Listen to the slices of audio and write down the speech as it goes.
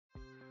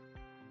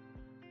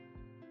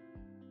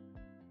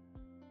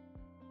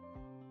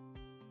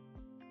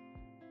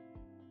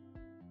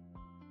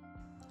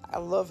I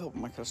love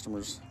helping my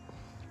customers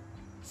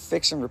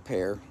fix and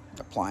repair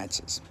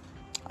appliances.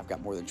 I've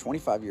got more than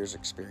 25 years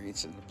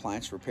experience in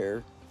appliance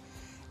repair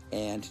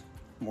and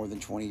more than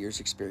 20 years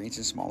experience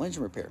in small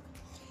engine repair.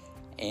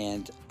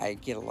 And I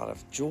get a lot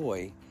of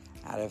joy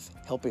out of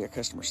helping a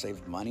customer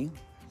save money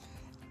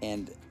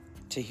and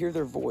to hear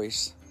their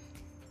voice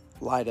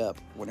light up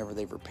whenever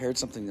they've repaired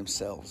something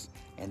themselves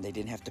and they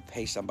didn't have to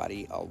pay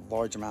somebody a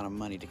large amount of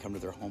money to come to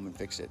their home and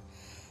fix it.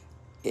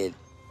 It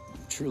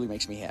truly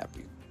makes me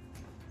happy.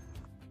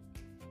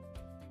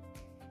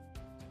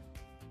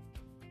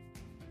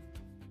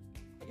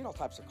 I get all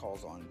types of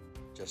calls on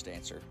Just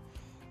Answer.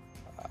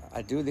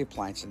 I do the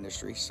appliance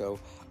industry, so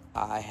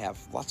I have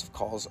lots of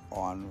calls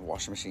on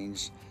washing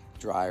machines,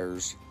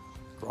 dryers,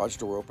 garage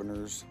door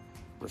openers,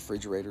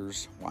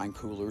 refrigerators, wine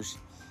coolers.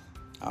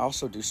 I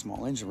also do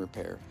small engine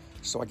repair,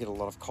 so I get a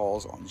lot of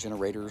calls on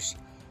generators,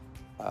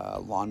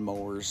 lawn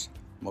mowers,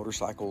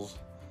 motorcycles,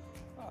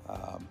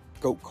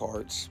 goat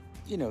carts,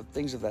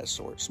 things of that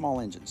sort, small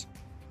engines.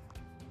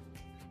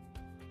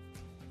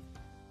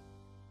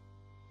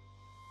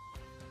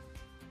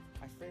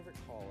 My favorite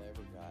call I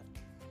ever got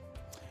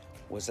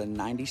was a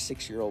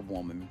 96-year-old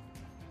woman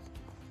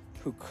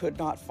who could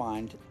not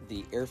find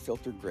the air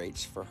filter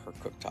grates for her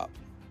cooktop.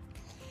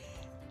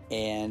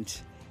 And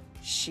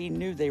she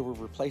knew they were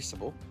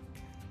replaceable,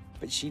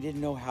 but she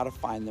didn't know how to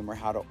find them or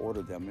how to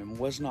order them and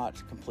was not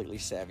completely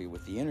savvy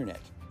with the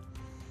internet.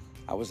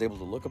 I was able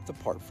to look up the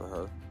part for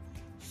her,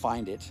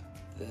 find it,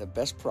 the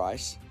best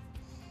price.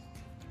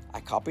 I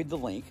copied the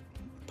link,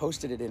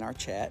 posted it in our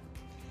chat,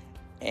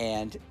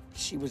 and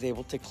she was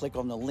able to click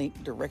on the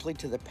link directly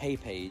to the pay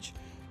page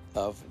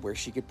of where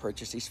she could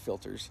purchase these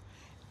filters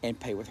and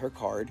pay with her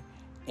card,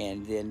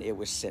 and then it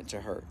was sent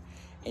to her.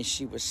 And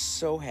she was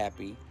so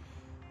happy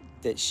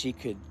that she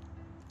could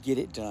get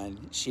it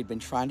done. She'd been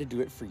trying to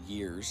do it for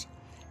years,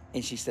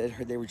 and she said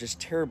they were just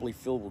terribly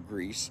filled with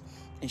grease,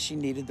 and she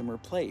needed them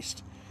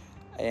replaced.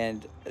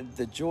 And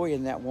the joy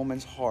in that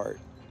woman's heart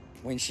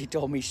when she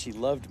told me she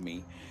loved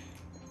me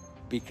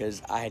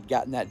because I had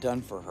gotten that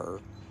done for her,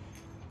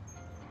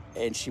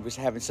 and she was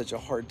having such a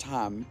hard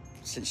time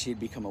since she had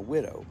become a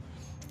widow,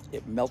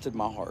 it melted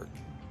my heart.